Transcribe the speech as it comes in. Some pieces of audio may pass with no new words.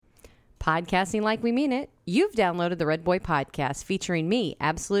Podcasting like we mean it. You've downloaded the Redboy Podcast featuring me,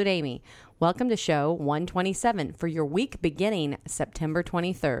 Absolute Amy. Welcome to show 127 for your week beginning September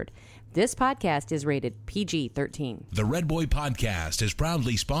 23rd. This podcast is rated PG-13. The Redboy Podcast is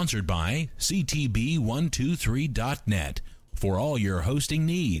proudly sponsored by CTB123.net for all your hosting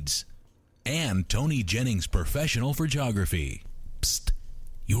needs. And Tony Jennings Professional Photography. Psst,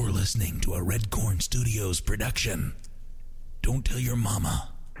 you're listening to a Redcorn Studios production. Don't tell your mama.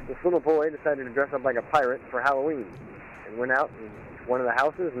 This little boy decided to dress up like a pirate for Halloween and went out to one of the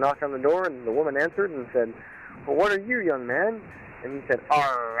houses, knocked on the door, and the woman answered and said, "Well, what are you, young man?" And he said,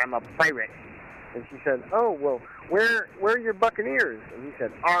 "Arr, I'm a pirate." And she said, "Oh, well, where are your buccaneers?" And he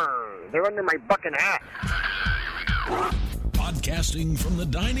said, "Arr, they're under my bucking hat." Podcasting from the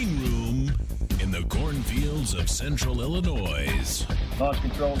dining room in the cornfields of central Illinois. Launch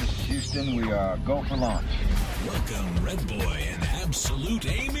control, this is Houston. We are go for launch. Welcome, Redboy and Absolute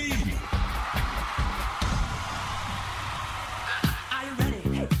Amy. Are you ready?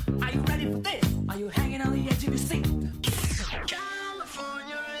 Hey, are you ready for this? Are you hanging on the edge of your seat?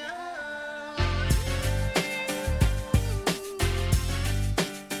 California.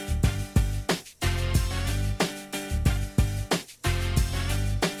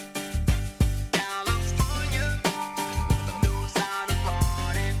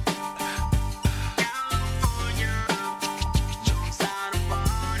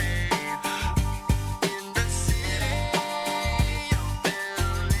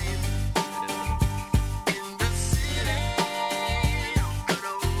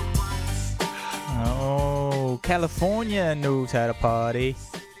 California knows how to party.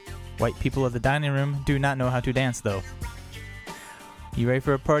 White people of the dining room do not know how to dance, though. You ready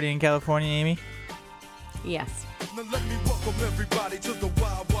for a party in California, Amy? Yes. Now let me welcome everybody to the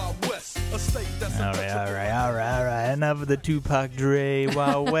Wild Wild West, a state that's All right. Enough of the Tupac Dre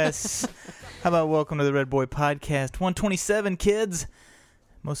Wild West. How about welcome to the Redboy Podcast 127, kids?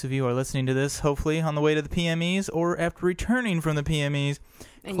 Most of you are listening to this, hopefully, on the way to the PMEs or after returning from the PMEs.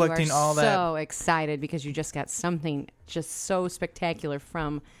 And collecting you are all that. so excited because you just got something just so spectacular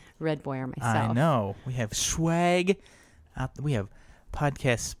from Redboy or myself. I know. We have swag. We have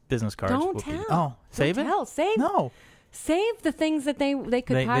podcast business cards. Don't tell. Oh, save Don't it? tell. Save. No. Save the things that they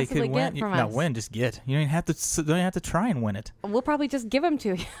could possibly win. get from Not us. win, just get. You don't even have to try and win it. We'll probably just give them to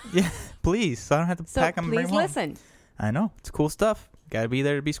you. Yeah, please. So I don't have to pack them and bring please them home. listen. I know. It's cool stuff. Got to be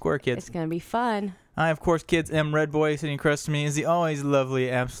there to be square, kids. It's going to be fun. I, of course, kids, am Redboy. Sitting across to me is the always lovely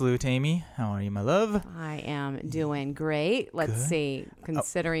Absolute Amy. How are you, my love? I am doing great. Let's Good. see.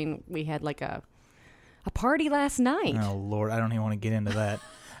 Considering we had like a party last night. Oh, Lord. I don't even want to get into that.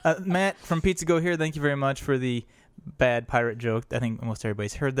 Matt from Pizza Go here. Thank you very much for the bad pirate joke. I think almost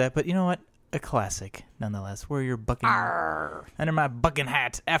everybody's heard that. But you know what? A classic, nonetheless. Wear your bucking under my bucking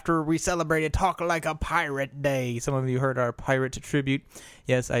hat after we celebrated Talk Like a Pirate Day. Some of you heard our pirate tribute.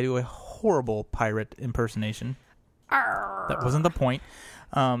 Yes, I do a horrible pirate impersonation. That wasn't the point.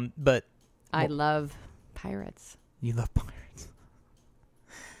 But I love pirates. you love pirates.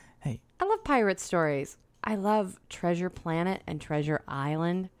 Hey, I love pirate stories. I love Treasure Planet and Treasure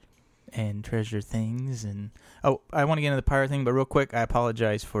Island. and treasure things. And oh, I want to get into the pirate thing, but real quick, I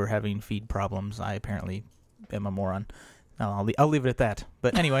apologize for having feed problems. I apparently am a moron. I'll leave it at that.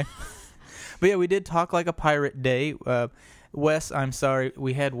 But anyway, but yeah, we did Talk Like a Pirate Day. Wes, I'm sorry,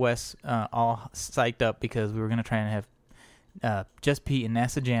 we had Wes all psyched up because we were going to try and have just Pete and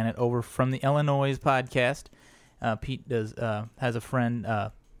NASA Janet over from the Illinois podcast. Pete has a friend,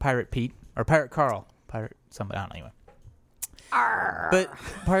 Pirate Pete, or Pirate Carl, Pirate somebody, I don't know, anyway. But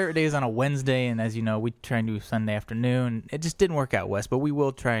Pirate Day is on a Wednesday, and as you know, we try and do Sunday afternoon. It just didn't work out, Wes, but we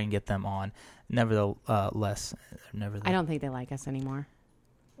will try and get them on. Nevertheless. I don't think they like us anymore.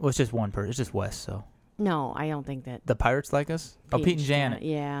 Well, it's just one person. It's just Wes, so. No, I don't think that. The pirates like us? Pete and Janet.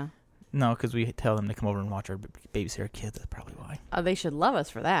 Yeah. No, because we tell them to come over and watch our babysitter kids. That's probably why. They should love us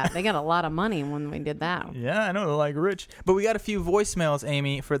for that. They got a lot of money when we did that. Yeah, I know. They're like rich. But we got a few voicemails,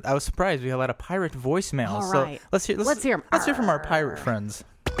 Amy. I was surprised. We got a lot of pirate voicemails. All right. So let's hear them. Let's hear from our pirate friends.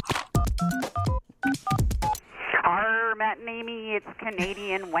 Arr, Matt and Amy, it's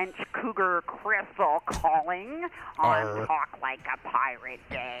Canadian wench cougar Crystal calling on Talk Like a Pirate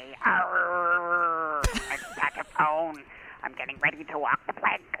Day. Arr, it's Pataphone. I'm getting ready to walk the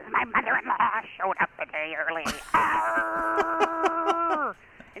plank because my mother-in-law showed up a day early. Arr.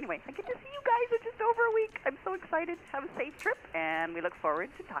 Anyway, I get to see you guys in just over a week. I'm so excited. Have a safe trip, and we look forward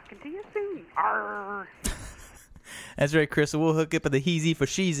to talking to you soon. Arr. That's right, Chris. So we'll hook up at the Heezy for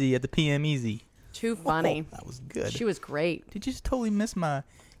Sheezy at the PM Easy. Too funny. Oh, that was good. She was great. Did you just totally miss my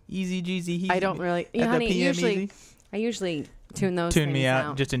Easy Jeezy Heezy? I don't really. at Honey, the PM Easy? I usually tune those Tune things me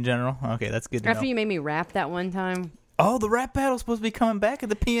out just in general. Okay, that's good to After know. you made me rap that one time. Oh, the rap battle's supposed to be coming back at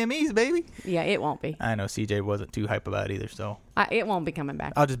the PMEs, baby. Yeah, it won't be. I know CJ wasn't too hype about it either, so It won't be coming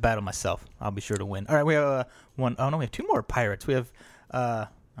back. I'll just battle myself. I'll be sure to win. All right, we have one. Oh no, we have two more pirates. We have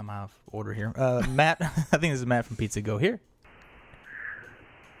I'm out of order here. Matt, I think this is Matt from Pizza Go here.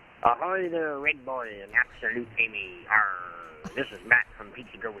 Ahoy there, Redboy and Absolute Amy. Arr, this is Matt from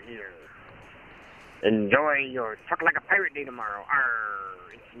Pizza Go here. Enjoy your Talk Like a Pirate Day tomorrow.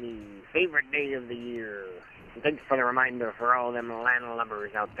 Arr, it's me favorite day of the year. And thanks for the reminder for all them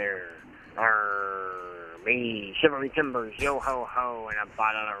landlubbers out there. Arr, me, Chivalry Timbers, yo-ho-ho, and a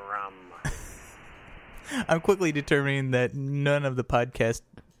bottle of rum. I'm quickly determining that none of the podcast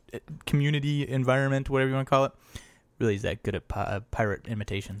community environment, whatever you want to call it, really is that good at pirate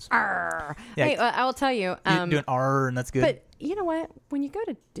imitations. Arr. Yeah. Hey, I will tell you. You're doing R, and that's good. But you know what? When you go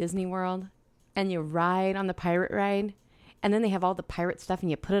to Disney World and you ride on the pirate ride, and then they have all the pirate stuff, and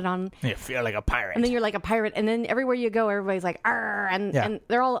you put it on, you feel like a pirate. and then you're like a pirate, and then everywhere you go, everybody's like "arr," and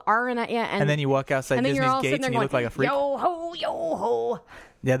they're all "arring" at you, and then you walk outside and then Disney's you're all gates sitting there and you going, look like a freak. Yo ho, yo ho!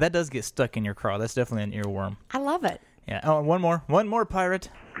 Yeah, that does get stuck in your craw. That's definitely an earworm. I love it. Yeah. Oh, one more pirate.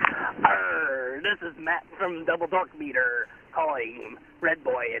 This is Matt from Double Dark Meter calling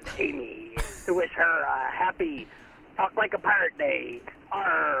Redboy and Amy to wish her a happy Talk Like a Pirate Day.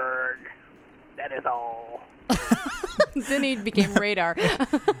 Arrgh. That is all. Then he became Radar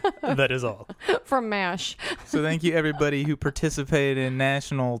That is all. from MASH. So thank you everybody who participated in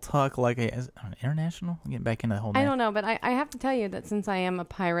National Talk Like a International. I'm getting back into the whole. I don't know, but I have to tell you that since I am a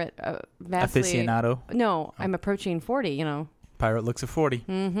pirate, vastly aficionado. No, I'm approaching 40. You know. Pirate looks at 40.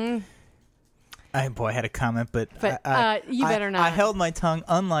 Mm-hmm. I had a comment, but you better not. I held my tongue,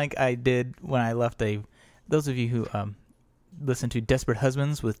 unlike I did when I left those of you who listen to Desperate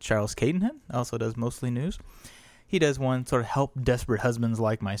Husbands with Charles Cadenhead, also does Mostly News. He does one sort of help desperate husbands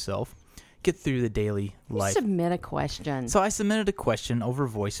like myself get through the daily life. Submit a question. So I submitted a question over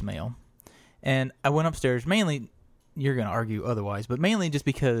voicemail, and I went upstairs, mainly, you're going to argue otherwise, but mainly just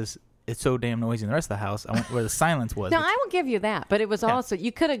because it's so damn noisy in the rest of the house. I went where the silence was. No, I will give you that, but it was also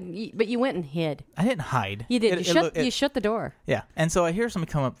you could have, but you went and hid. I didn't hide. You did. You shut the door. Yeah, and so I hear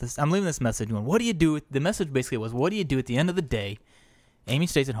somebody come up. I'm leaving this message going, what do you do? The message basically was, what do you do at the end of the day? Amy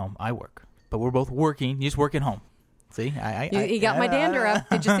stays at home. I work. But we're both working. You just work at home. See? You got my dander up.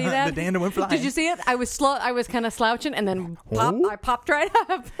 Did you see that? The dander went flying. Did you see it? I was slow. I was kind of slouching, and then I popped right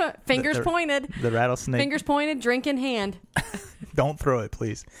up. Fingers pointed. The rattlesnake. Fingers pointed, drink in hand. Don't throw it,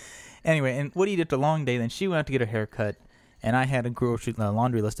 please. Anyway, and what do you do at the long day? Then she went out to get her hair cut, and I had a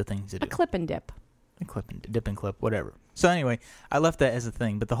laundry list of things to do. A clip and dip. A clip and dip and clip, whatever. So anyway, I left that as a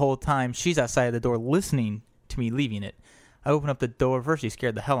thing, but the whole time she's outside the door listening to me leaving it. I opened up the door. First, she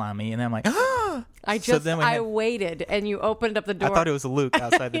scared the hell out of me, and then I'm like, ah! I waited, and you opened up the door. I thought it was Luke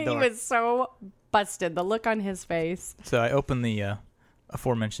outside the door. He was so busted. The look on his face. So I opened the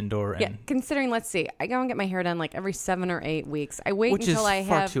aforementioned door. And considering, let's see, I go and get my hair done like every 7 or 8 weeks. I wait which until is I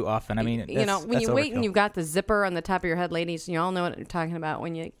far have too often. I mean, you know, when you wait overkill. and you've got the zipper on the top of your head, ladies, you all know what I'm talking about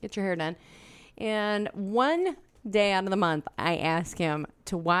when you get your hair done. And one day out of the month, I ask him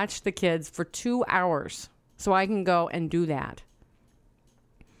to watch the kids for 2 hours so I can go and do that.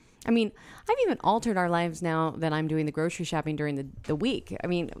 I mean, I've even altered our lives now that I'm doing the grocery shopping during the week. I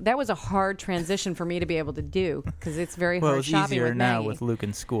mean, that was a hard transition for me to be able to do because it's very hard it's shopping easier with now Maggie. with Luke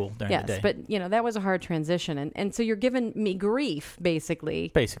in school during the day. Yes, but, you know, that was a hard transition. And so you're giving me grief, basically.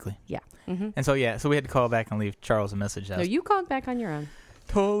 Basically. Yeah. Mm-hmm. And so, so we had to call back and leave Charles a message. No, you called back on your own.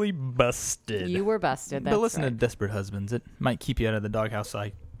 Totally busted. You were busted. That's but listen right. to Desperate Husbands. It might keep you out of the doghouse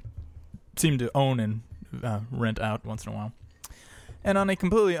I seem to own and rent out once in a while. And on a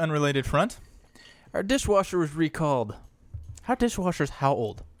completely unrelated front, our dishwasher was recalled. Our dishwasher's how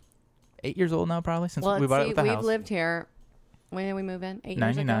old? 8 years old now, probably, since we bought it with the house. We've lived here. When did we move in? 8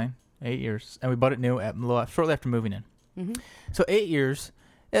 years ago? 99. 8 years. And we bought it new shortly after moving in. Mm-hmm. So 8 years,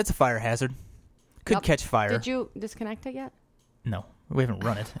 it's a fire hazard. Could catch fire. Did you disconnect it yet? No. We haven't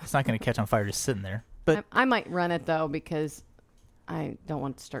run it. It's not going to catch on fire just sitting there. But I might run it, though, because I don't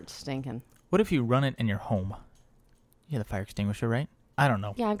want it to start stinking. What if you run it in your home? You have the fire extinguisher, right? I don't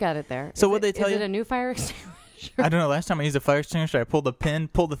know. Yeah, I've got it there. So what they tell you? Is it a new fire extinguisher? I don't know. Last time I used a fire extinguisher, I pulled the pin,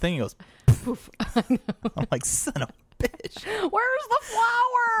 pulled the thing, it goes poof. I'm like, son of a bitch. Where's the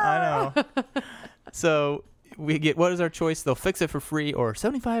flower? I know. So we get, what is our choice? They'll fix it for free or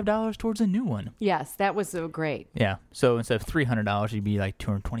 $75 towards a new one. Yes, that was so great. Yeah. So instead of $300, it'd be like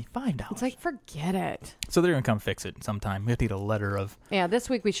 $225. It's like, forget it. So they're going to come fix it sometime. We have to get a letter of. Yeah, this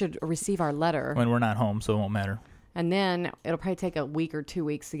week we should receive our letter. When we're not home, so it won't matter. And then it'll probably take a week or 2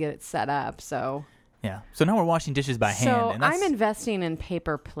 weeks to get it set up, so. Yeah. So now we're washing dishes by hand. So And that's, I'm investing in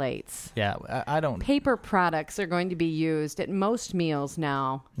paper plates. Yeah, I don't. Paper products are going to be used at most meals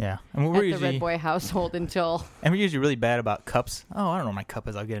now. Yeah. And At the Red Boy household until... And we're usually really bad about cups. Oh, I don't know where my cup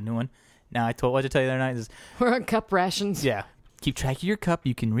is. I'll get a new one. Now, I told what I tell you the other night is... We're on cup rations. Yeah. Keep track of your cup.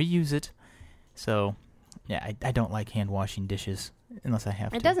 You can reuse it. So, yeah, I don't like hand washing dishes unless I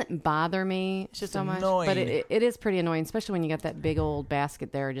have to. It doesn't bother me just so much, annoying. but it is pretty annoying, especially when you got that big old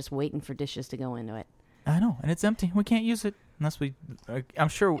basket there just waiting for dishes to go into it. I know, and it's empty. We can't use it unless we... I'm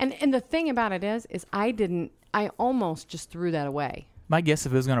sure... And the thing about it is I almost just threw that away. My guess,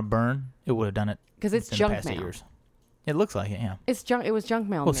 if it was going to burn, it would have done it. Because it's in junk the past 8 mail. years. It looks like it, yeah. It was junk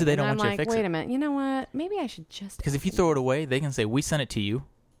mail. Well, so they don't and want I'm you to like, fix wait it. a minute. You know what? Maybe I should just... Because if you throw it away, they can say, we sent it to you,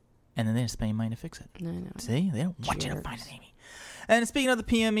 and then they just pay you money to fix it. I know. See? They don't want you to Jerks. find it, Amy. And speaking of the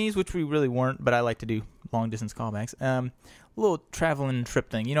PMEs, which we really weren't, but I like to do long-distance callbacks, a little traveling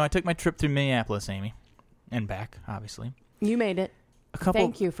trip thing. You know, I took my trip through Minneapolis, Amy, and back, obviously. You made it.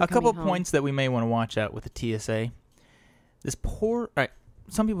 Thank you for a couple coming home. points that we may want to watch out with the TSA. This poor... All right,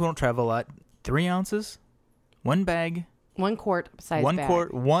 some people don't travel a lot. 3 ounces, 1 bag... 1 quart size one bag.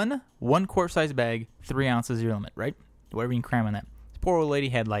 one quart size bag, 3 ounces your limit, right? Whatever you can cram in that. This poor old lady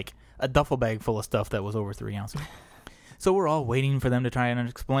had like a duffel bag full of stuff that was over 3 ounces. So we're all waiting for them to try and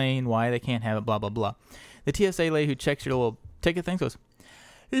explain why they can't have it, blah, blah, blah. The TSA lady who checks your little ticket thing goes,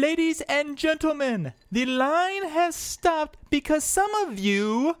 "Ladies and gentlemen, the line has stopped because some of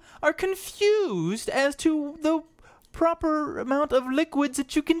you are confused as to the proper amount of liquids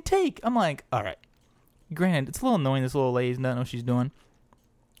that you can take." I'm like, all right. Granted, it's a little annoying this little lady doesn't know what she's doing.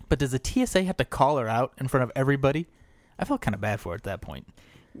 But does the TSA have to call her out in front of everybody? I felt kind of bad for her at that point.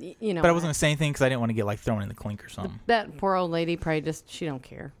 You know, But I wasn't going to say anything because I didn't want to get like thrown in the clink or something. That poor old lady probably she don't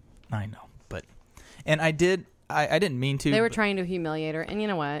care. I know. And I didn't mean to. They were trying to humiliate her. And you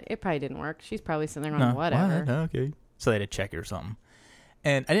know what? It probably didn't work. She's probably sitting there going, whatever. What? Okay. So they had to check it or something.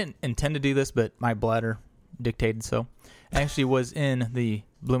 And I didn't intend to do this, but my bladder dictated so. I actually was in the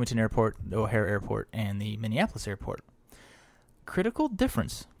Bloomington Airport, the O'Hare Airport, and the Minneapolis Airport. Critical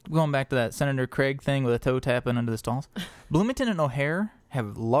difference. Going back to that Senator Craig thing with a toe tapping under the stalls. Bloomington and O'Hare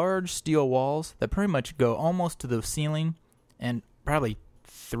have large steel walls that pretty much go almost to the ceiling and probably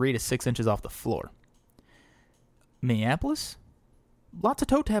 3 to 6 inches off the floor. Minneapolis, lots of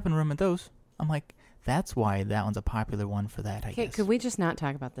toe tapping room at those. I'm like, that's why that one's a popular one for that, I guess. Could we just not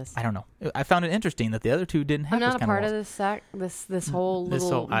talk about this? I don't know. I found it interesting that the other two didn't have I'm not those a kind part of of this whole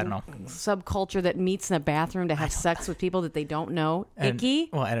little I don't know. subculture that meets in a bathroom to have sex with people that they don't know. Icky.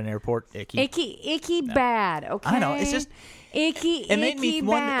 Well, at an airport, icky. Icky bad, okay? I know. It's just... Icky made me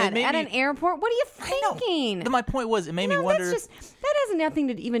bad. wonder- At an airport? What are you thinking? My point was, it made me wonder... that has nothing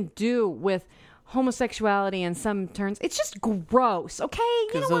to even do with homosexuality in some terms. It's just gross, okay?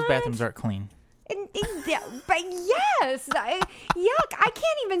 Because those bathrooms aren't clean. But yes, yuck! I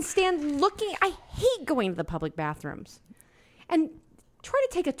can't even stand looking. I hate going to the public bathrooms, and try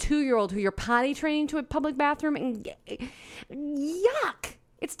to take a 2-year-old who you're potty training to a public bathroom, and yuck!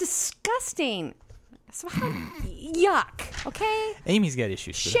 It's disgusting. So yuck. Okay. Amy's got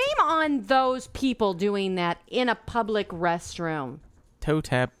issues. Shame on those people doing that in a public restroom. Toe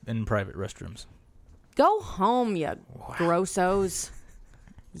tap in private restrooms. Go home, you grossos.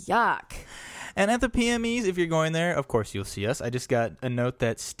 Yuck. And at the PMEs, if you're going there, of course you'll see us. I just got a note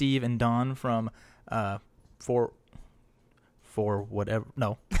that Steve and Don from For What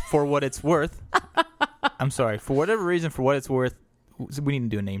It's Worth. I'm sorry. For whatever reason, For What It's Worth, we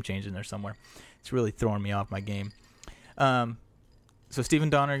need to do a name change in there somewhere. It's really throwing me off my game. So Steve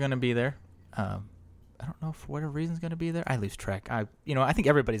and Don are going to be there. I don't know for whatever reason is going to be there. I lose track. I think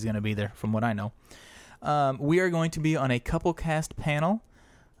everybody's going to be there from what I know. We are going to be on a couple cast panel.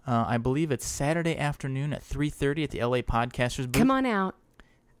 I believe it's Saturday afternoon at 3:30 at the LA Podcasters booth. Come on out.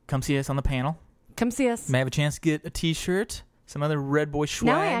 Come see us on the panel. Come see us. May have a chance to get a T-shirt, some other Red Boy swag.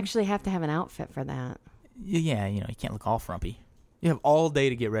 Now I actually have to have an outfit for that. Yeah, you can't look all frumpy. You have all day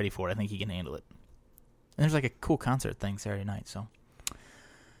to get ready for it. I think you can handle it. And there's like a cool concert thing Saturday night, so.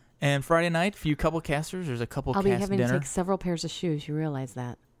 And Friday night, a few couple casters. There's a couple I'll cast be having dinner. to take several pairs of shoes. You realize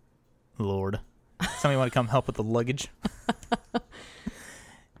that? Lord. Somebody want to come help with the luggage?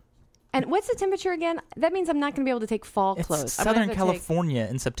 And what's the temperature again? That means I'm not going to be able to take fall clothes. It's Southern California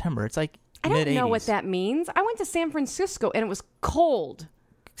in September. It's like I don't mid-80s. know what that means. I went to San Francisco and it was cold.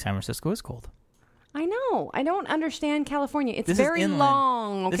 San Francisco is cold. I know. I don't understand California. It's This is very inland.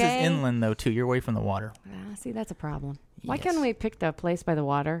 long, okay? This is inland, though, too. You're away from the water. See, that's a problem. Why Yes. couldn't we pick the place by the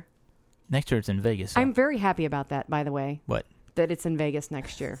water? Next year it's in Vegas. So. I'm very happy about that, by the way. What? that it's in Vegas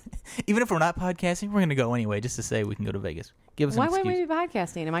next year. Even if we're not podcasting, we're going to go anyway, just to say we can go to Vegas. Give us an Why excuse. would we be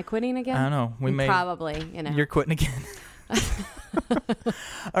podcasting? Am I quitting again? I don't know. We may probably. You're quitting again.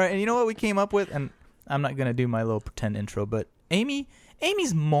 All right, and you know what we came up with? And I'm not going to do my little pretend intro, but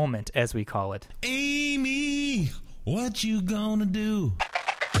Amy's moment, as we call it. Amy, what you gonna do?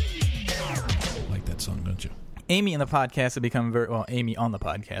 Like that song, don't you? Amy in the podcast have become Amy on the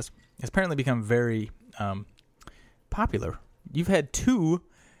podcast has apparently become very popular. You've had 2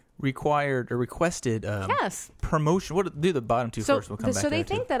 requested yes. promotion. What do the bottom 2 first? We'll come back so to they that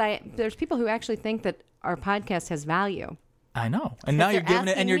think too. that there's people who actually think that our podcast has value. I know, and now you're giving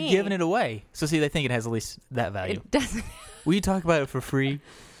it, and you're me. giving it away. So see, they think it has at least that value. It doesn't. Will you talk about it for free?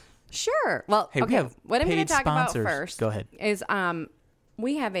 Sure. Well, Hey, we okay. have What I'm going paid to talk sponsors. about first Go ahead. is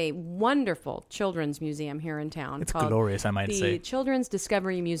we have a wonderful children's museum here in town. It's called glorious, I might the say. Children's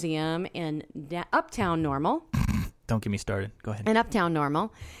Discovery Museum in Uptown Normal. Don't get me started. Go ahead. In Uptown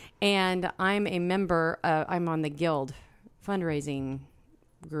Normal. And I'm a member, I'm on the Guild fundraising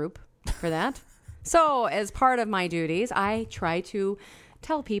group for that. So as part of my duties, I try to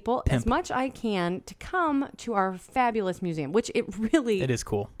tell people as much I can to come to our fabulous museum, which it is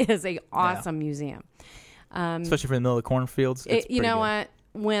cool. Is a awesome museum. Especially for the middle of the cornfields. You know what?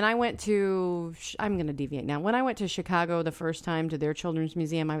 When I went to, I'm going to deviate now. When I went to Chicago the first time to their children's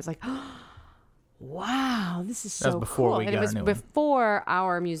museum, I was like, oh, wow, this is so cool. And it was before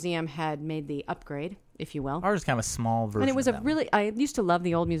our museum had made the upgrade, if you will. Ours is kind of a small version. And it was of that I used to love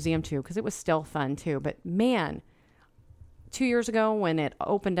the old museum too, because it was still fun too. But man, 2 years ago when it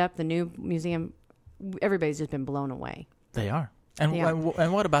opened up the new museum, everybody's just been blown away. They are. And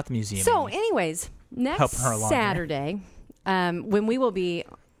and what about the museum? So, anyways, next Saturday, when we will be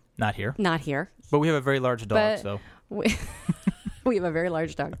not here, but we have a very large dog. So we have a very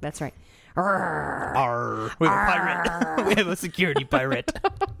large dog. That's right. Arr. We have a pirate. We have a security pirate.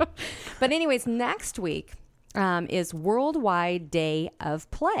 But anyways, next week is Worldwide Day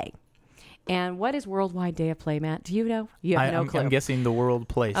of Play. And what is Worldwide Day of Play, Matt? Do you know? You have no clue. I'm guessing the world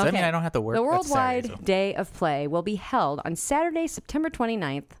plays. Okay. I mean, I don't have to work. The Worldwide Day of Play will be held on Saturday, September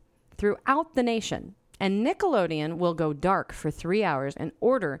 29th throughout the nation. And Nickelodeon will go dark for 3 hours in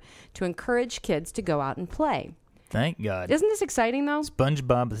order to encourage kids to go out and play. Thank God. Isn't this exciting, though?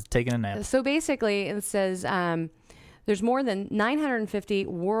 SpongeBob is taking a nap. So basically, it says there's more than 950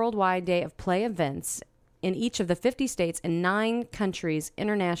 Worldwide Day of Play events in each of the 50 states and 9 countries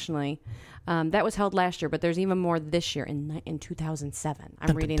internationally. That was held last year, but there's even more this year in 2007.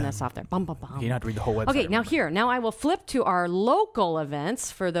 I'm reading this off there. Bum, bum, bum. You don't have to read the whole website. Okay, now I will flip to our local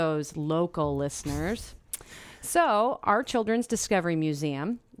events for those local listeners. So, our Children's Discovery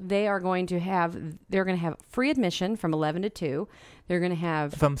Museum, they're going to have free admission from 11 to 2. They're going to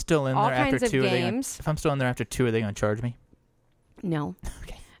have if I'm still in all there after kinds of 2, games. If I'm still in there after 2, are they going to charge me? No.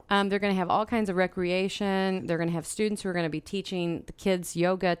 Okay. They're going to have all kinds of recreation. They're going to have students who are going to be teaching the kids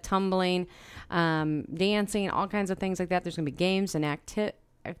yoga, tumbling, dancing, all kinds of things like that. There's going to be games and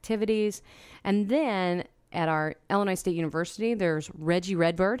activities. And then at our Illinois State University, there's Reggie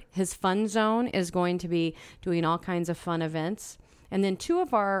Redbird. His fun zone is going to be doing all kinds of fun events. And then 2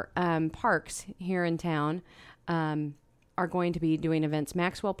 of our parks here in town are going to be doing events.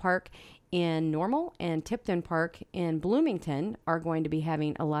 Maxwell Park in Normal and Tipton Park in Bloomington are going to be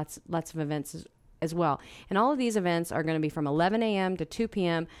having lots of events as well. And all of these events are going to be from 11 a.m. to 2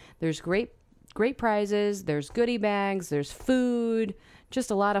 p.m. There's great prizes. There's goodie bags. There's food.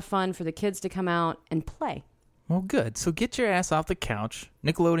 Just a lot of fun for the kids to come out and play. Well, good. So get your ass off the couch.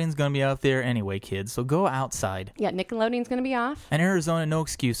 Nickelodeon's going to be out there anyway, kids. So go outside. Yeah, Nickelodeon's going to be off. And Arizona, no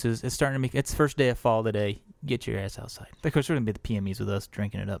excuses. It's starting to make it's first day of fall today. Get your ass outside. Of course, we're going to be at the PMEs with us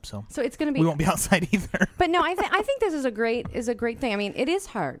drinking it up. So it's going to be. We won't be outside either. But no, I think this is a great thing. I mean, it is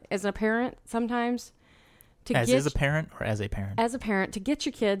hard as a parent sometimes. As a parent or as a parent? As a parent, to get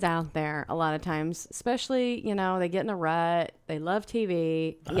your kids out there a lot of times, especially, they get in a rut. They love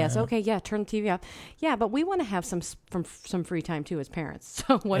TV. Yes, okay, yeah, turn the TV off. Yeah, but we want to have some free time, too, as parents.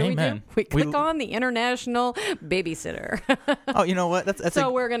 So what Amen. do? We click on the International Babysitter. Oh, you know what? That's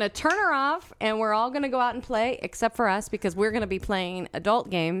so we're going to turn her off, and we're all going to go out and play, except for us, because we're going to be playing adult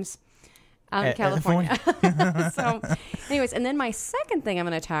games out in California. So anyways, and then my second thing I'm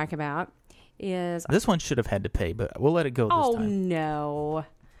going to talk about is this one should have had to pay, but we'll let it go this time. Oh, no.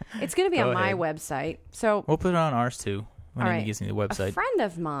 It's going to be on my website. So we'll put it on ours, too. When all right. gives me the website. A friend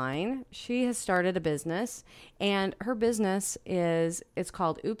of mine, she has started a business, and her business it's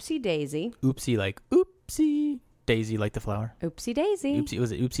called Oopsie Daisy. Oopsie like oopsie. Daisy like the flower? Oopsie Daisy.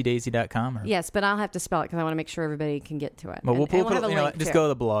 Was it oopsiedaisy.com? Or? Yes, but I'll have to spell it because I want to make sure everybody can get to it. Well, we'll have a link just too. go to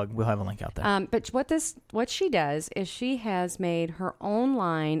the blog. We'll have a link out there. But what she does is she has made her own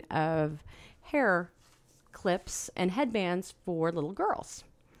line of hair clips and headbands for little girls.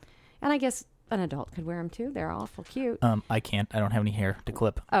 And I guess an adult could wear them too. They're awful cute. I can't. I don't have any hair to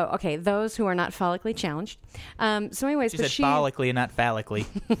clip. Oh, okay. Those who are not follically challenged. So anyways, She said follically and not phallically.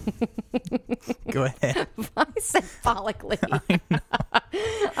 Go ahead. I said follically.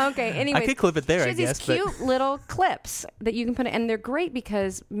 Okay, anyways. I could clip it there, she I guess. has these cute little clips that you can put in, and they're great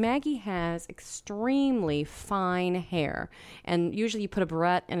because Maggie has extremely fine hair. And usually you put a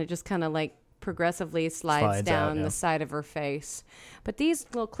barrette and it just kind of like progressively slides down out, the side of her face. But these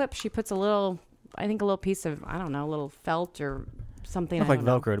little clips, she puts a little piece of, I don't know, a little felt or something. Looks like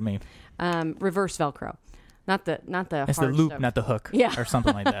Velcro to me. Reverse Velcro. Not the It's hard the loop, stuff. not the hook. Yeah. Or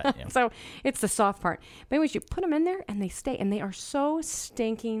something like that. Yeah. So it's the soft part. But anyways, you put them in there and they stay, and they are so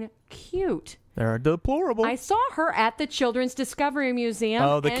stinking cute. They're deplorable. I saw her at the Children's Discovery Museum.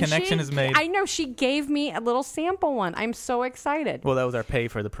 Oh, the connection is made. I know. She gave me a little sample one. I'm so excited. Well, that was our pay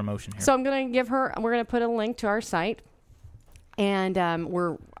for the promotion here. So I'm going to give her, we're going to put a link to our site. And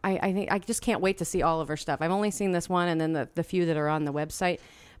I think I just can't wait to see all of her stuff. I've only seen this one and then the few that are on the website.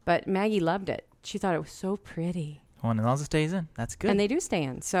 But Maggie loved it. She thought it was so pretty. Well, and as long as it stays in, that's good. And they do stay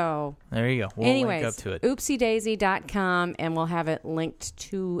in. So there you go. We'll anyways, link up to it. oopsiedaisy.com, and we'll have it linked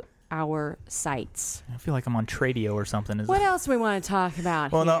to our sites. I feel like I'm on Tradio or something. What else we want to talk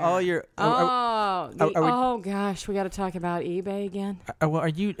about Well, here? no, all your... Oh gosh, we got to talk about eBay again. Am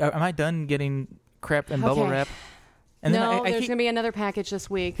I done getting crap and bubble wrap? And no, then there's going to be another package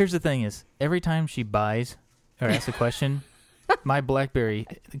this week. Here's the thing is, every time she buys or asks a question, my BlackBerry,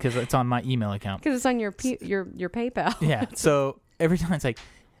 because it's on my email account. Because it's on your PayPal. Yeah, so every time it's like,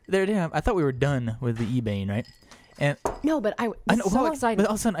 I thought we were done with the eBaying, right? And no, but I'm so excited. But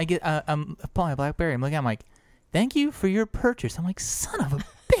all of a sudden, I get, I'm pulling my BlackBerry. I'm looking, I'm like, thank you for your purchase. I'm like, son of a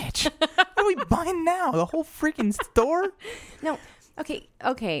bitch. What are we buying now? The whole freaking store? No, okay.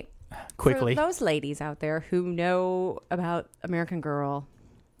 Quickly. For those ladies out there who know about American Girl.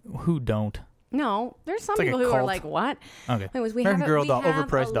 Who don't? No, there's some It's like people a who are cult. like, what? Okay. Anyways, we American have Girl doll,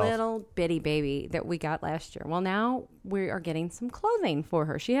 overpriced a dolls. little bitty baby that we got last year. Well, now we are getting some clothing for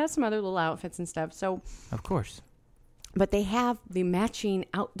her. She has some other little outfits and stuff. So, of course. But they have the matching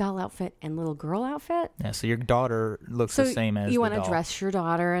doll outfit and little girl outfit. Yeah, so your daughter looks the same as you the want to doll. dress your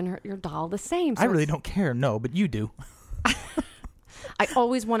daughter and your doll the same. So I really don't care, no, but you do. I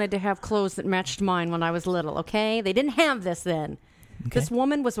always wanted to have clothes that matched mine when I was little, okay? They didn't have this then. Okay. This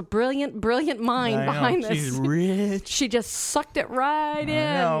woman was a brilliant mind behind this. She's rich. She just sucked it right in.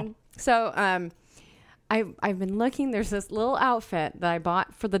 Know. So I've been looking. There's this little outfit that I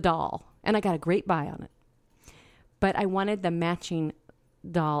bought for the doll, and I got a great buy on it. But I wanted the matching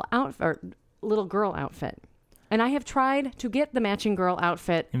doll outfit, or little girl outfit. And I have tried to get the matching girl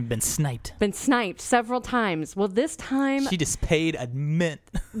outfit. You've been sniped. Been sniped several times. Well, this time... She just paid a mint.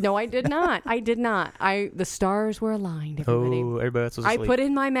 No, I did not. The stars were aligned, everybody. Oh, everybody else was asleep. I put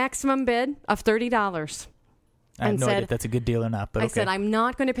in my maximum bid of $30. I have no idea if that's a good deal or not, but I okay. said, I'm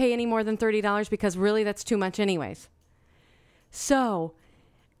not going to pay any more than $30 because really that's too much anyways. So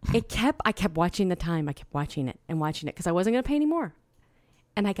I kept watching the time. I kept watching it because I wasn't going to pay any more.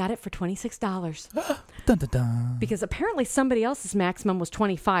 And I got it for $26. Dun, dun, dun. Because apparently somebody else's maximum was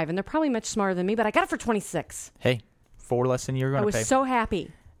 $25, and they're probably much smarter than me, but I got it for $26. Hey, $4 less than you were going to pay. I was so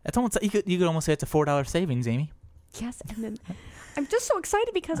happy. That's almost, you could almost say it's a $4 savings, Amy. Yes, and then I'm just so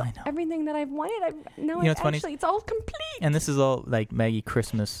excited because everything that I've wanted, it's all complete. And this is all like Maggie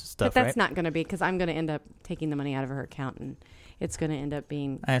Christmas stuff, But that's right? not going to be because I'm going to end up taking the money out of her account, and it's going to end up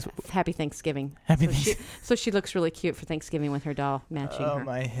being Happy Thanksgiving. So she looks really cute for Thanksgiving with her doll matching her. Oh,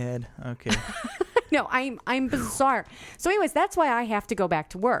 my head. Okay. No, I'm bizarre. So anyways, that's why I have to go back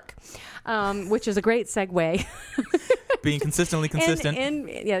to work, which is a great segue. Being consistently consistent.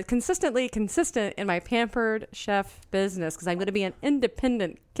 Consistently consistent in my Pampered Chef business because I'm going to be an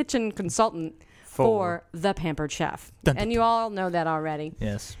independent kitchen consultant for the Pampered Chef. Dun, dun, and you all know that already.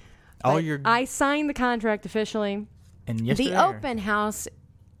 Yes. I signed the contract officially. And yesterday, the open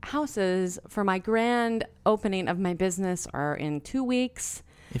houses for my grand opening of my business are in 2 weeks.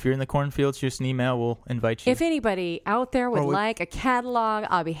 If you're in the cornfields, just an email. We'll invite you. If anybody out there would like a catalog,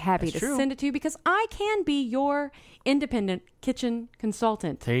 I'll be happy to send it to you because I can be your independent kitchen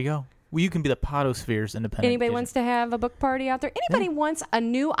consultant. There you go. Well, you can be the Potosphere's independent Anybody kitchen. wants to have a book party out there? Anybody wants a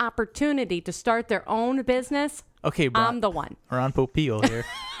new opportunity to start their own business? Okay, I'm the one. Ron Popeil here.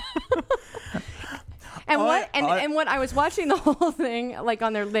 And what I was watching the whole thing, like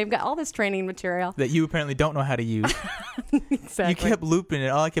on they've got all this training material that you apparently don't know how to use. Exactly. You kept looping it.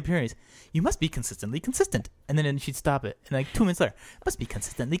 All I kept hearing is, "You must be consistently consistent," and then she'd stop it, and like 2 minutes later, "Must be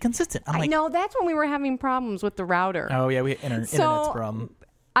consistently consistent." I'm like, no, that's when we were having problems with the router. "Oh yeah, we had internet's problem."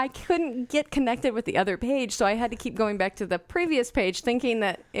 I couldn't get connected with the other page, so I had to keep going back to the previous page, thinking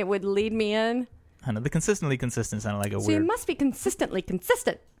that it would lead me in. I know the consistently consistent sounded like a So weird. you must be consistently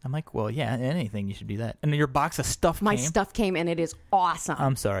consistent. I'm like, well, yeah, anything you should do that. And your box of stuff. My came. stuff came, and it is awesome.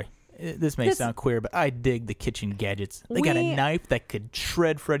 I'm sorry. This may sound queer, but I dig the kitchen gadgets. They got a knife that could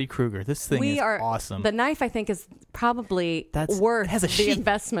shred Freddy Krueger. This thing is awesome. The knife, I think, is probably worth it has a the sheath.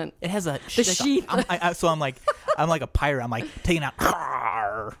 investment. It has a sheath. So I'm like a pirate. I'm like taking out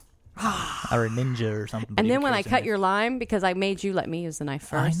or a ninja or something. And then when I cut your lime, because I made you let me use the knife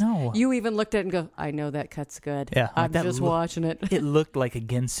first. I know. You even looked at it and go, I know that cut's good. Yeah, I'm just watching it. It looked like a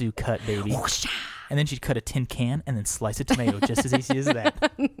Ginsu cut, baby. And then she'd cut a tin can and then slice a tomato just as easy as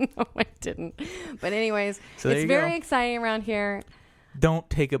that. No, I didn't. But anyways, it's very exciting around here. Don't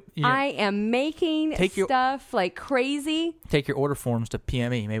take a... I am making stuff like crazy. Take your order forms to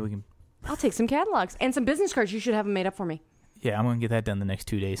PME. Maybe we can... I'll take some catalogs and some business cards. You should have them made up for me. Yeah, I'm going to get that done the next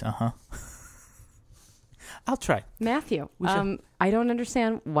 2 days. I'll try. Matthew, I don't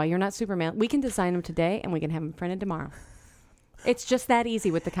understand why you're not Superman. We can design them today and we can have them printed tomorrow. It's just that easy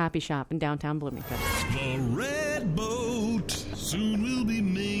with the copy shop in downtown Bloomington. The Red Boat. Soon we'll be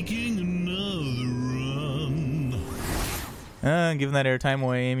making another run. Giving that airtime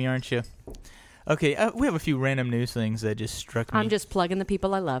away, Amy, aren't you? Okay, we have a few random news things that just struck me. I'm just plugging the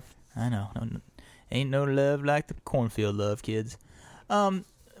people I love. I know. Ain't no love like the cornfield love, kids.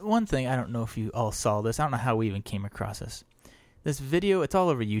 One thing, I don't know if you all saw this. I don't know how we even came across this. This video, it's all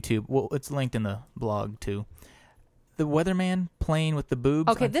over YouTube. Well, it's linked in the blog, too. The weatherman playing with the boobs.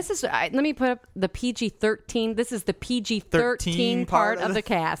 Okay, this is... let me put up the PG-13. This is the PG-13 part of the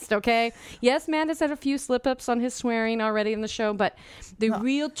cast, okay? Yes, Matt has had a few slip-ups on his swearing already in the show, but the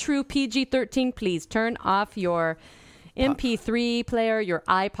real true PG-13, please turn off your MP3 player, your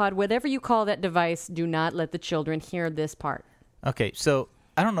iPod, whatever you call that device. Do not let the children hear this part. Okay, so...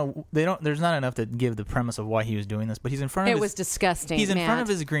 I don't know. There's not enough to give the premise of why he was doing this, but he's in front of. It was disgusting. He's in front of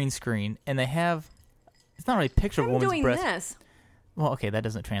his green screen, and they have. It's not really a picture of a woman's doing breast. This. Well, okay, that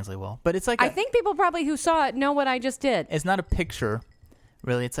doesn't translate well, but it's like I think people probably who saw it know what I just did. It's not a picture,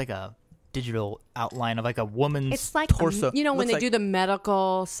 really. It's like a digital outline of like a woman's it's like torso. When they do the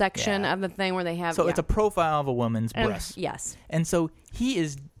medical section of the thing where they have. So it's a profile of a woman's breast. Yes. And so he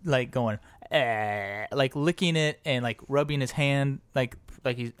is like going, like licking it and like rubbing his hand, like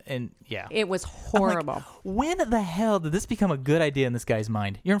he's It was horrible. Like, when the hell did this become a good idea in this guy's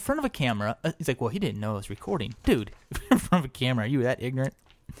mind? You're in front of a camera. He's like, well, he didn't know I was recording, dude. If you're in front of a camera, are you that ignorant?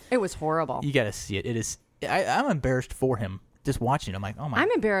 It was horrible. You got to see it. It is. I'm embarrassed for him just watching. I'm like, oh my.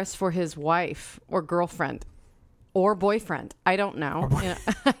 I'm embarrassed for his wife or girlfriend or boyfriend. I don't know. I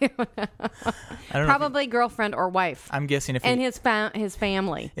don't Probably know girlfriend or wife. I'm guessing if his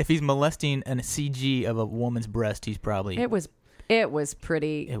family. If he's molesting a CG of a woman's breast, he's probably. It was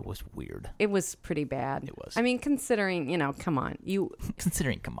pretty... It was weird. It was pretty bad. It was. I mean, considering, come on.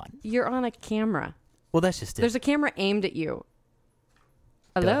 Come on. You're on a camera. Well, that's just it. There's a camera aimed at you.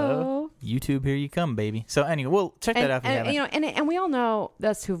 Hello? YouTube, here you come, baby. So anyway, well, check that out if you haven't. And we all know,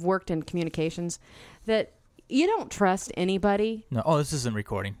 us who've worked in communications, that you don't trust anybody. No. Oh, this isn't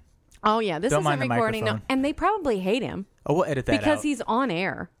recording. Oh, yeah. This isn't recording. No, and they probably hate him. Oh, we'll edit that out. Because he's on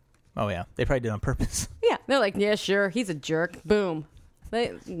air. Oh, yeah. They probably did it on purpose. Yeah. They're like, yeah, sure. He's a jerk. Boom.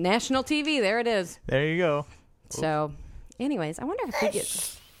 National TV. There it is. There you go. So, anyways, I wonder if he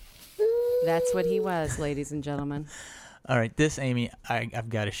gets... That's what he was, ladies and gentlemen. All right. This, Amy, I've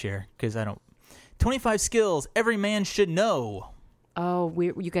got to share because I don't... 25 skills every man should know. Oh,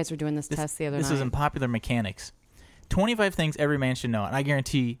 you guys were doing this test the other night. This is in Popular Mechanics. 25 things every man should know. And I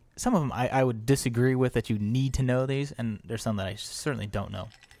guarantee some of them I would disagree with that you need to know these, and there's some that I certainly don't know.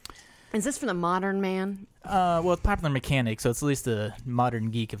 Is this for the modern man? Well, it's Popular Mechanics, so it's at least a modern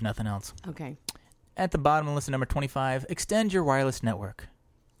geek, if nothing else. Okay. At the bottom of list number 25, extend your wireless network.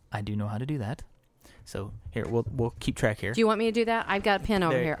 I do know how to do that. So here, we'll keep track here. Do you want me to do that? I've got a pen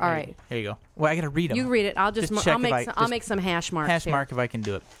over here. All right. Here you go. Well, I got to read them. You read it. I'll make some hash marks. Hash mark if I can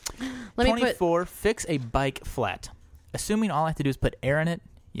do it. 24. Fix a bike flat. Assuming all I have to do is put air in it.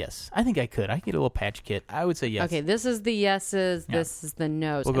 Yes, I think I could. I could get a little patch kit. I would say yes. Okay, this is the yeses. Yeah. This is the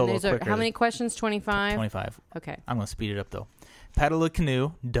no's. We'll go a little quicker. How many questions? 25? 25. Okay. I'm going to speed it up, though. Paddle a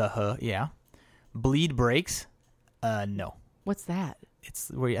canoe. Duh. Yeah. Bleed brakes. No. What's that?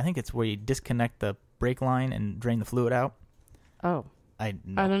 I think it's where you disconnect the brake line and drain the fluid out. Oh.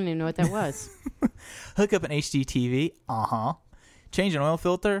 I don't even know what that was. Hook up an HD TV. Change an oil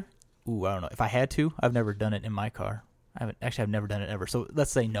filter. Ooh, I don't know. If I had to, I've never done it in my car. I've never done it ever. So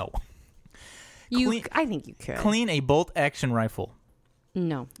let's say no. I think you could. Clean a bolt-action rifle.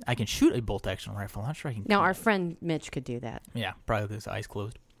 No. I can shoot a bolt-action rifle. I'm not sure I can. Now, our friend Mitch could do that. Yeah, probably with his eyes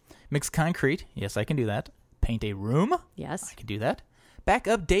closed. Mix concrete. Yes, I can do that. Paint a room. Yes. I can do that. Back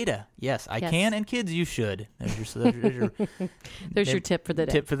up data. Yes, I can, and kids, you should. There's your tip for the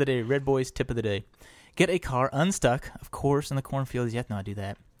day. Tip for the day. Red Boy's tip of the day. Get a car unstuck. Of course, in the cornfields, you have to not do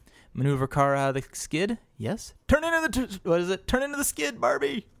that. Maneuver car out of the skid. Yes. Turn into the skid,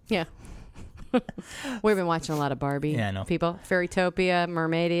 Barbie. Yeah. We've been watching a lot of Barbie people. Fairytopia,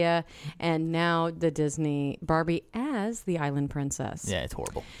 Mermaidia, and now the Disney Barbie as the Island Princess. Yeah, it's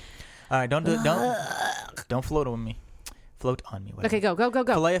horrible. All right, don't float on me. Float on me. Whatever. Okay, go.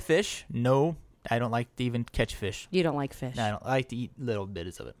 Fillet of fish? No, I don't like to even catch fish. You don't like fish? No, I don't. I like to eat little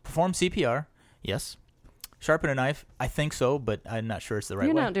bits of it. Perform CPR? Yes. Sharpen a knife? I think so, but I'm not sure it's the right way.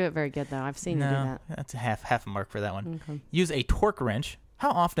 You don't do it very good, though. I've seen you do that. That's a half a mark for that one. Okay. Use a torque wrench. How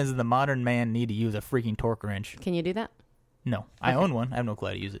often does the modern man need to use a freaking torque wrench? Can you do that? No. I own one. I have no clue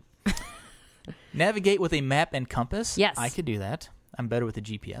how to use it. Navigate with a map and compass? Yes. I could do that. I'm better with the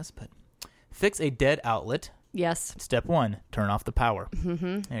GPS, but fix a dead outlet? Yes. Step 1, turn off the power.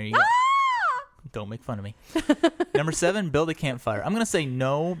 Mm-hmm. There you go. Don't make fun of me. Number 7, build a campfire. I'm going to say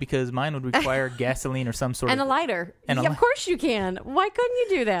no because mine would require gasoline or some sort of... And a lighter. Of course you can. Why couldn't you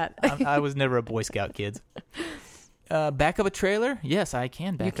do that? I was never a Boy Scout, kids. Back up a trailer? Yes, I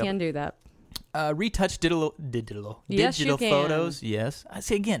can back up. You can do that. Retouch digital Yes, you can. photos? Yes. I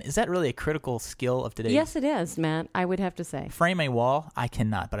say again, is that really a critical skill of today? Yes, it is, Matt. I would have to say. Frame a wall? I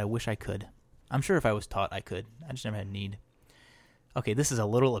cannot, but I wish I could. I'm sure if I was taught, I could. I just never had need. Okay, this is a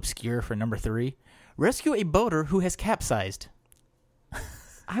little obscure for number 3. Rescue a boater who has capsized.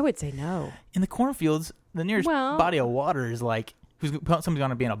 I would say no. In the cornfields, the nearest body of water is like, somebody's going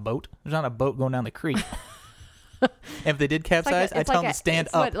to be on a boat. There's not a boat going down the creek. If they did capsize, I'd tell them to stand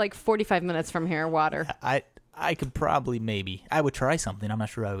up. What, like 45 minutes from here, water? I could probably maybe. I would try something. I'm not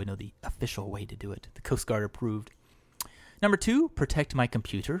sure I would know the official way to do it. The Coast Guard approved. Number 2, protect my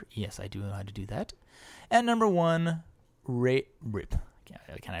computer. Yes, I do know how to do that. And number 1, rip.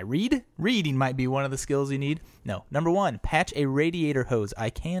 Can I read? Reading might be one of the skills you need. No. Number 1, patch a radiator hose. I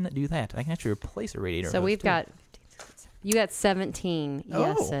can do that. I can actually replace a radiator hose. So we've got... You got 17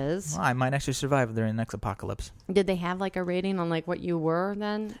 yeses. Well, I might actually survive during the next apocalypse. Did they have like a rating on like what you were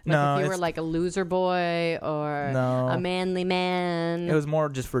then? Like no. If you were like a loser boy or a manly man? It was more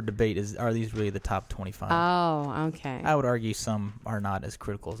just for debate. Are these really the top 25? Oh, okay. I would argue some are not as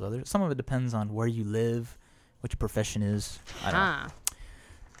critical as others. Some of it depends on where you live, what your profession is. I don't know.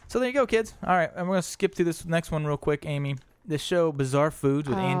 So there you go, kids. All right, I'm going to skip through this next one real quick, Amy. This show, Bizarre Foods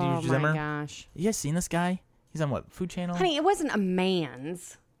with Andy Zimmer. Oh, my gosh. You guys seen this guy? He's on what, Food Channel? Honey, it wasn't a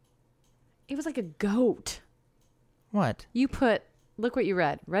man's. It was like a goat. What? Look what you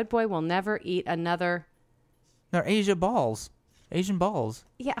read. Red Boy will never eat another. They're Asian balls.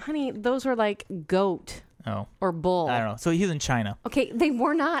 Yeah, honey, those were like goat. Oh. Or bull. I don't know. So he's in China. Okay, they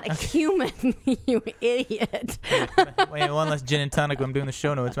were not a human, you idiot. Wait, one less gin and tonic when I'm doing the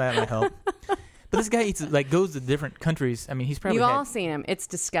show notes. That might help. But this guy goes to different countries. I mean, he's probably You've all seen him. It's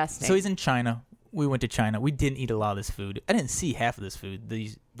disgusting. So he's in China. We went to China. We didn't eat a lot of this food. I didn't see half of this food.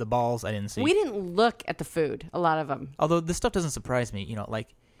 The balls I didn't see. We didn't look at the food, a lot of them. Although this stuff doesn't surprise me.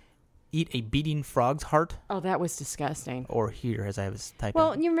 Like eat a beating frog's heart. Oh, that was disgusting. Or here, as I was typing.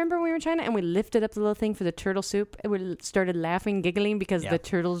 Well, you remember when we were in China and we lifted up the little thing for the turtle soup and we started laughing, giggling because the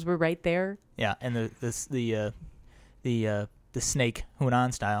turtles were right there? Yeah, and the snake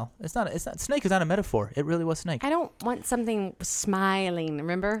Hunan style. It's not snake is not a metaphor. It really was snake. I don't want something smiling,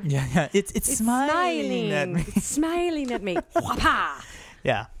 remember? Yeah. It's smiling at me. It's smiling at me. Whapa!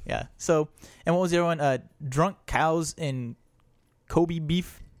 Yeah. So, and what was the other one? Drunk cows and Kobe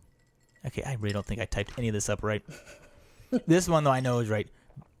beef. Okay, I really don't think I typed any of this up right. This one, though, I know is right.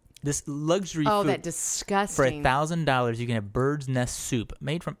 This luxury food. Oh, that disgusting. For $1,000, you can have bird's nest soup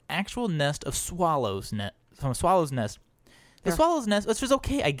made from actual nest of swallows from a swallow's nest. The swallow's nest, which is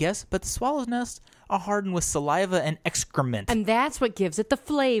okay, I guess, but the swallow's nest are hardened with saliva and excrement. And that's what gives it the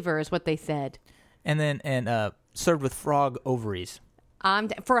flavor, is what they said. And served with frog ovaries. For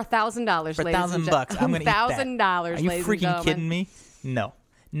 $1,000, for $1,000, I'm going to eat that. $1,000, Are you freaking kidding me? No.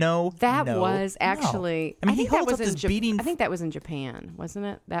 That was actually. No. I mean, that was in beating. I think that was in Japan, wasn't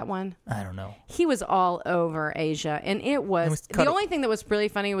it? That one. I don't know. He was all over Asia, and it was the only thing that was really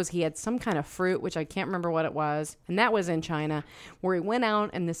funny was he had some kind of fruit, which I can't remember what it was, and that was in China, where he went out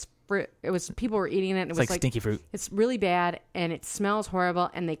and this people were eating it. And it It's was like stinky fruit. It's really bad, and it smells horrible.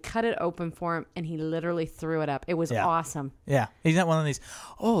 And they cut it open for him, and he literally threw it up. It was awesome. Yeah, he's not one of these.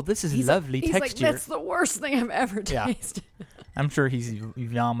 Oh, this is lovely he's texture. like, that's the worst thing I've ever tasted. I'm sure he's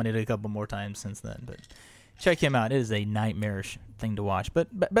vomited a couple more times since then, but check him out. It is a nightmarish thing to watch,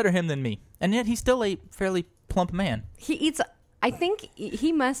 but better him than me. And yet he's still a fairly plump man. He eats. I think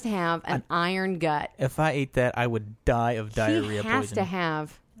he must have an iron gut. If I ate that, I would die of diarrhea He has poison. to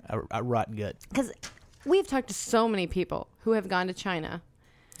have a rotten gut. Because we've talked to so many people who have gone to China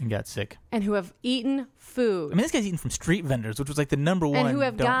And got sick. and who have eaten food. I mean, this guy's eating from street vendors, which was like the number one. And who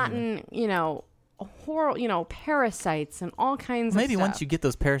have gotten, horrible, parasites and all kinds of Maybe stuff. once you get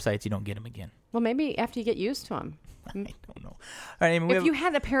those parasites, you don't get them again. Well, maybe after you get used to them. I don't know. All right, Amy, If you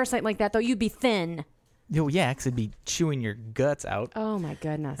had a parasite like that, though, you'd be thin. Oh, yeah, because it'd be chewing your guts out. Oh, my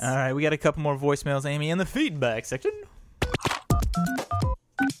goodness. All right, we got a couple more voicemails, Amy, in the feedback section.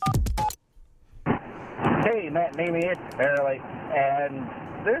 Hey, Matt and Amy, it's Barely. And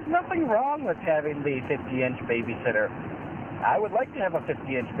there's nothing wrong with having the 50-inch babysitter. I would like to have a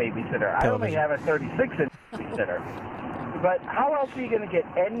 50-inch babysitter. I only have a 36-inch babysitter. But how else are you going to get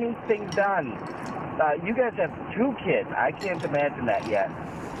anything done? You guys have 2 kids. I can't imagine that yet.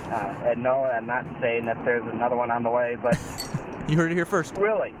 And no, I'm not saying that there's another one on the way, but... You heard it here first.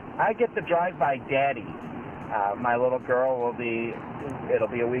 Really, I get to drive by Daddy. My little girl it'll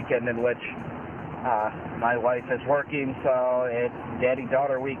be a weekend in which my wife is working, so it's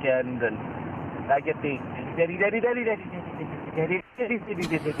daddy-daughter weekend, and I get the daddy.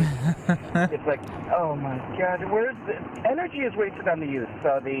 It's like, oh my God, where's the energy is wasted on the youth.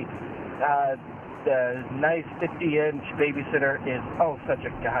 So the nice 50-inch babysitter is such a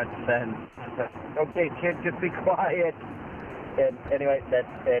godsend. Okay, kids, just be quiet. And anyway, that's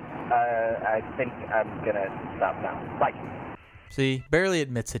it. I think I'm gonna stop now. Bye. See, Barely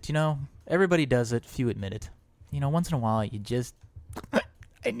admits it. Everybody does it. Few admit it. Once in a while, you just...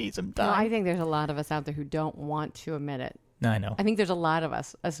 I need some time. No, I think there's a lot of us out there who don't want to admit it. No, I know. I think there's a lot of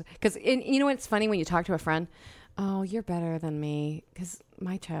us. Because you know what's funny when you talk to a friend? Oh, you're better than me because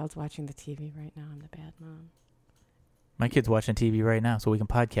my child's watching the TV right now. I'm the bad mom. My kid's watching TV right now, so we can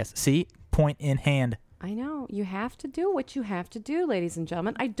podcast. See? Point in hand. I know. You have to do what you have to do, ladies and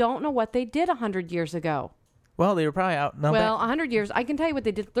gentlemen. I don't know what they did 100 years ago. Well, they were probably out. No, well, 100 years. I can tell you what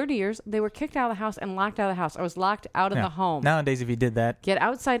they did 30 years. They were kicked out of the house and locked out of the house. I was locked out of the home. Nowadays, if you did that, get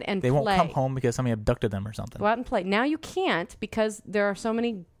outside and they play. won't come home because somebody abducted them or something. Go out and play. Now you can't because there are so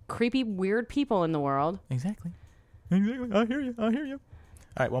many creepy, weird people in the world. Exactly. I hear you. All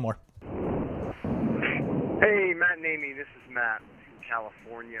right, one more. Hey, Matt and Amy, this is Matt from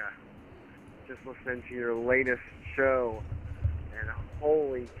California. Just listening to your latest show, and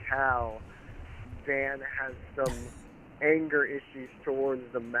holy cow, Dan has some anger issues towards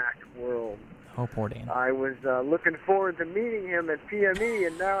the Mac world. Oh, poor Dan. I was looking forward to meeting him at PME,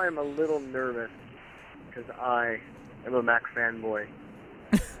 and now I'm a little nervous because I am a Mac fanboy.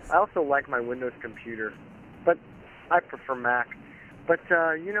 I also like my Windows computer, but I prefer Mac. But,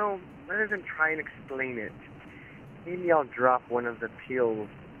 rather than try and explain it, maybe I'll drop one of the pills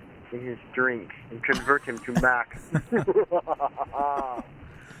in his drink and convert him to Mac. Look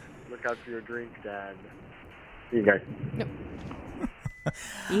out for your drink, Dad. See you guys. No.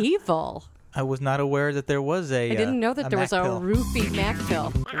 Evil. I was not aware that there was a I didn't know that there was a pill. roofie Mac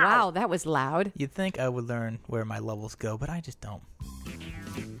pill. Wow, that was loud. You'd think I would learn where my levels go, but I just don't.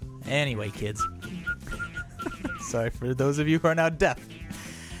 Anyway, kids. Sorry for those of you who are now deaf.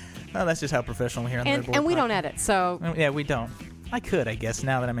 Well, that's just how professional we here on the Redboy And we Podcast. don't edit, so... Yeah, we don't. I could, I guess,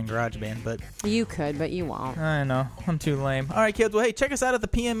 now that I'm in GarageBand, but... You could, but you won't. I know. I'm too lame. All right, kids. Well, hey, check us out at the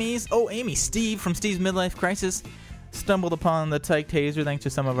PMEs. Oh, Amy, Steve from Steve's Midlife Crisis stumbled upon the Tyke Taser thanks to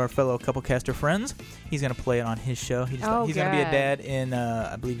some of our fellow Couplecaster friends. He's going to play it on his show. He's going to be a dad in,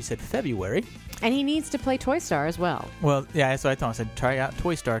 I believe he said February. And he needs to play Toy Star as well. Well, yeah, so I told him. I said, try out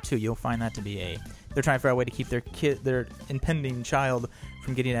Toy Star, too. You'll find that to be They're trying to figure out a way to keep their impending child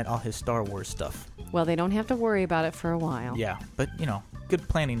from getting at all his Star Wars stuff. Well, they don't have to worry about it for a while. Yeah, but, good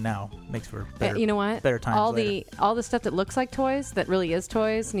planning now makes for better, you know what? Better times later. All the stuff that looks like toys, that really is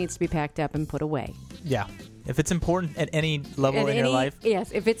toys, needs to be packed up and put away. Yeah. If it's important at any level in your life.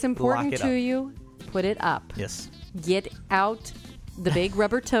 Yes, if it's important to you, put it up. Yes. Get out the big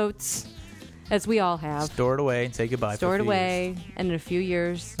rubber totes, as we all have. Store it away and say goodbye. Store it away, and in a few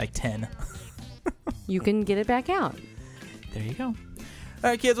years, like 10, you can get it back out. There you go. All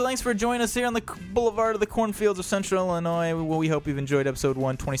right, kids. Well, thanks for joining us here on the Boulevard of the Cornfields of Central Illinois. Well, we hope you've enjoyed episode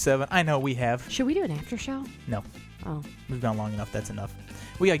 127. I know we have. Should we do an after show? No. Oh. We've gone long enough. That's enough.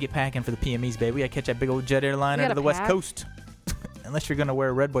 We got to get packing for the PMEs, babe. We got to catch that big old jet airliner to the West Coast. unless you're going to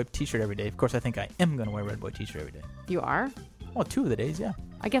wear a Redboy t-shirt every day. Of course, I think I am going to wear a Redboy t-shirt every day. You are? Well, 2 of the days, yeah.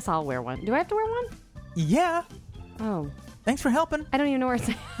 I guess I'll wear one. Do I have to wear one? Yeah. Oh. Thanks for helping. I don't even know where it's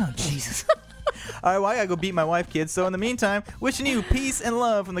at. Oh, Jesus. All right, well, I got to go beat my wife, kids. So in the meantime, wishing you peace and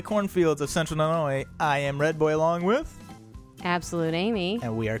love from the cornfields of Central Illinois, I am Redboy along with... Absolute Amy.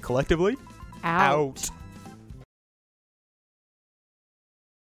 And we are collectively... out.